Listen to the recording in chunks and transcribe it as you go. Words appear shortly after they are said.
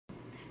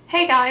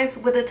Hey guys,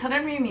 with a ton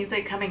of new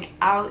music coming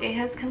out, it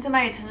has come to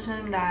my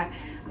attention that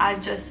I've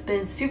just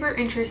been super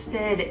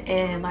interested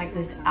in like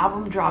this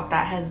album drop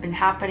that has been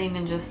happening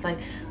and just like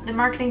the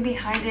marketing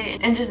behind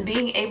it, and just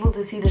being able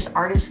to see this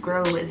artist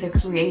grow as a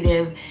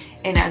creative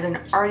and as an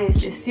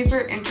artist is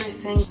super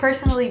interesting.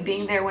 Personally,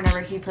 being there whenever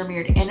he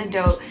premiered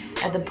Antidote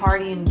at the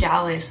party in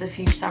Dallas a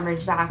few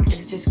summers back,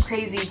 is just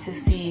crazy to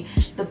see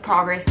the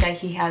progress that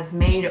he has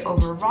made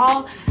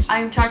overall.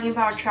 I'm talking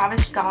about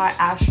Travis Scott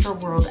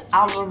Astroworld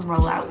album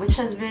rollout, which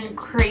has been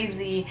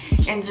crazy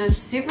and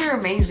just super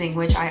amazing,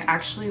 which I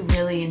actually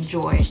really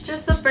enjoy.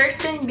 Just the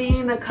first thing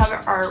being the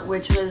cover art,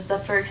 which was the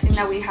first thing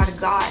that we had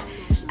got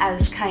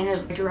as kind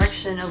of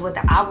direction of what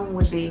the album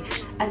would be.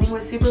 I think it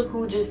was super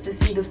cool just to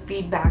see the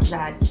feedback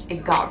that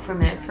it got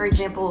from it. For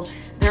example,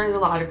 there was a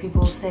lot of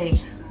people saying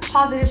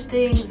positive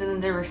things, and then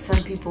there were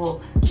some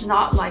people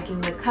not liking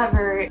the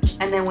cover,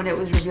 and then when it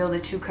was revealed the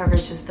two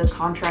covers, just the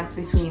contrast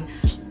between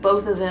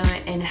both of them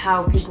and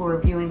how people were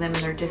viewing them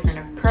and their different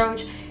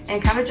approach,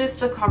 and kind of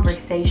just the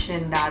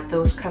conversation that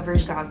those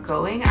covers got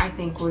going, I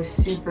think was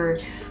super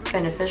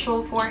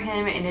beneficial for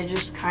him, and it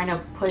just kind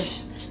of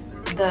pushed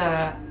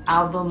the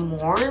album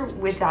more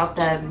without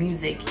the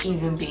music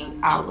even being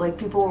out. Like,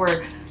 people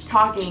were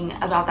talking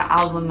about the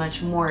album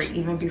much more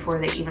even before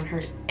they even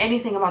heard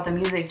anything about the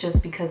music,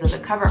 just because of the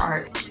cover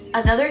art.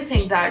 Another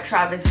thing that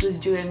Travis was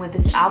doing with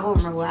this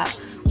album rollout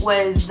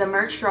was the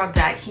merch drop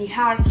that he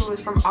had. So it was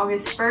from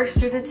August 1st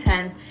through the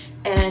 10th,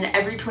 and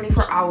every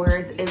 24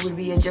 hours it would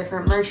be a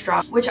different merch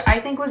drop, which I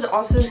think was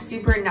also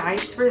super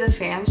nice for the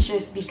fans,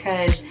 just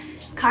because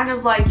kind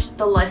of like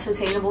the less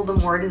attainable, the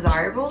more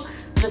desirable.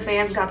 The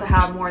fans got to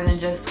have more than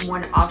just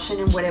one option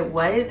in what it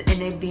was,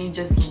 and it being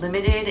just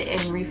limited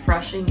and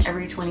refreshing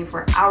every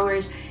 24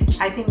 hours,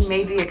 I think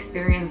made the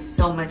experience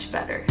so much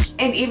better.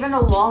 And even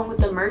along with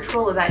the merch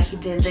roll that he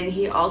did,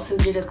 he also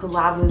did a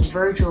collab with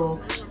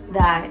Virgil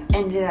that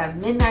ended at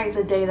midnight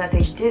the day that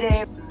they did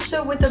it.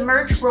 So with the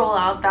merch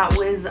rollout that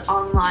was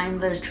online,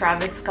 the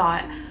Travis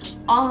Scott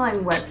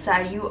online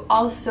website, you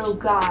also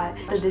got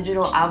the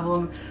digital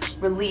album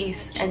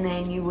release, and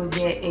then you would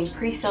get a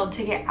pre-sale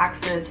ticket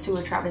access to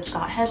a Travis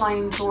Scott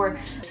headlining tour.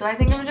 So I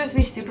think it would just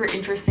be super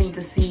interesting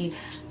to see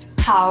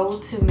how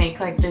to make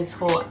like this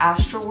whole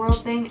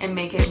Astroworld thing and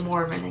make it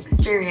more of an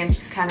experience,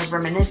 kind of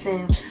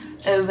reminiscent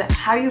of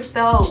how you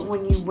felt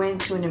when you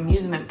went to an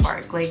amusement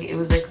park. Like, it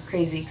was like a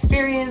crazy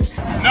experience.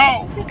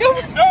 No!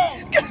 No!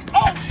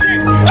 Oh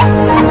shit!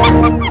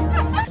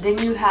 Then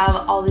you have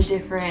all the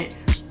different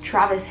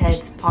Travis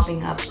heads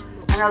popping up.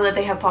 I know that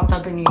they have popped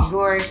up in New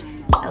York,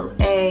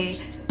 LA,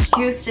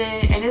 Houston,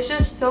 and it's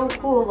just so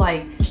cool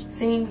like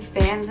seeing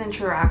fans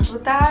interact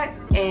with that.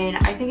 And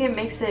I think it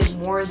makes it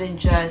more than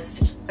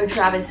just a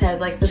Travis head.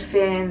 Like, the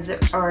fans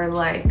are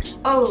like,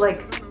 oh,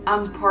 like,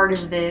 I'm part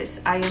of this,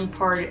 I am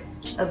part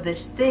of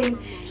this thing,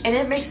 and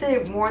it makes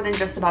it more than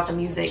just about the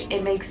music.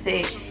 It makes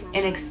it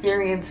an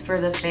experience for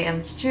the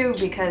fans too,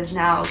 because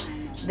now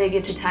they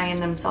get to tie in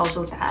themselves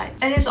with that.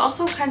 And it's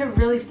also kind of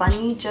really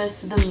funny,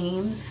 just the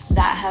memes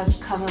that have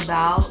come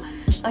about,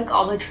 like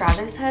all the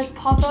Travis heads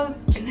pop up,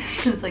 and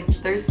it's just like,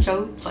 they're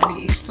so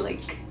funny.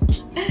 Like,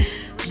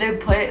 they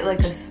put like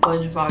a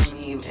SpongeBob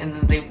meme and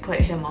then they put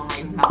him on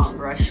like Mount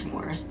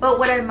Rushmore. But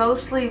what I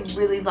mostly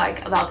really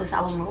like about this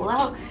album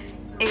rollout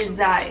is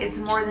that it's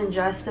more than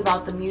just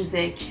about the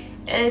music.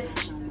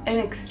 It's an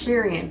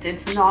experience.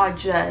 It's not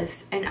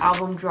just an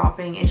album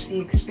dropping, it's the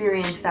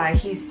experience that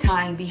he's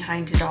tying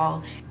behind it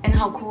all, and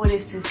how cool it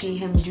is to see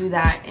him do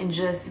that and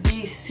just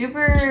be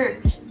super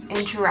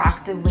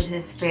interactive with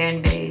his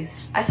fan base.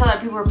 I saw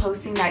that people were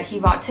posting that he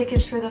bought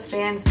tickets for the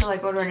fans to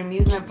like go to an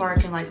amusement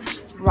park and like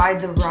ride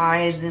the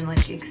rides and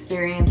like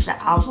experience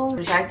the album,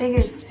 which I think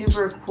is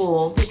super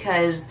cool,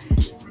 because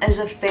as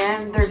a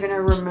fan, they're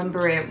gonna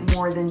remember it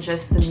more than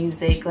just the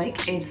music.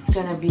 Like, it's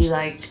gonna be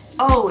like,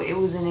 oh, it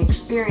was an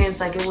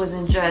experience. Like, it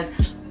wasn't just,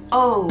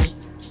 oh,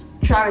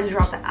 Travis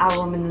dropped the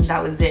album and then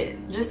that was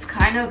it. Just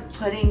kind of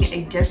putting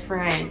a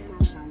different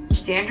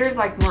standard,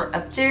 like more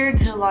up there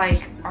to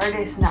like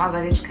artists now,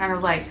 that it's kind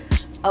of like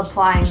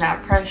applying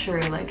that pressure.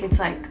 Like, it's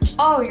like,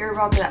 oh, you're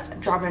about to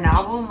drop an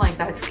album, like,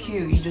 that's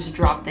cute, you just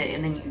dropped it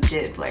and then you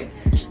did, like,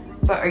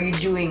 but are you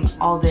doing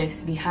all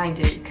this behind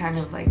it? Kind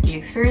of like the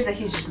experience that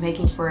he's just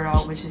making for it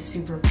all, which is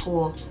super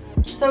cool.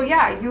 So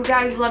yeah, you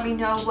guys let me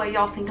know what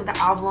y'all think of the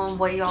album,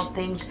 what y'all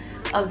think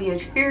of the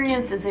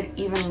experience. Is it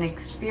even an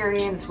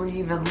experience? Were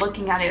you even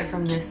looking at it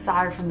from this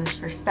side, from this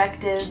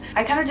perspective?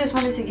 I kind of just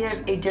wanted to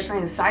give a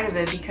different side of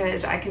it,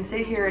 because I can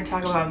sit here and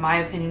talk about my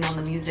opinion on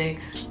the music,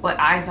 what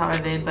I thought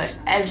of it, but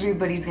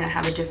everybody's gonna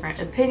have a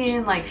different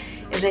opinion. Like,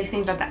 if they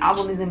think that the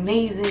album is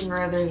amazing,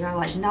 or others are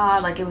like, nah,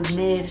 like it was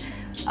mid.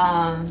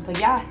 But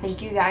yeah,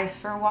 thank you guys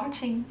for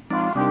watching.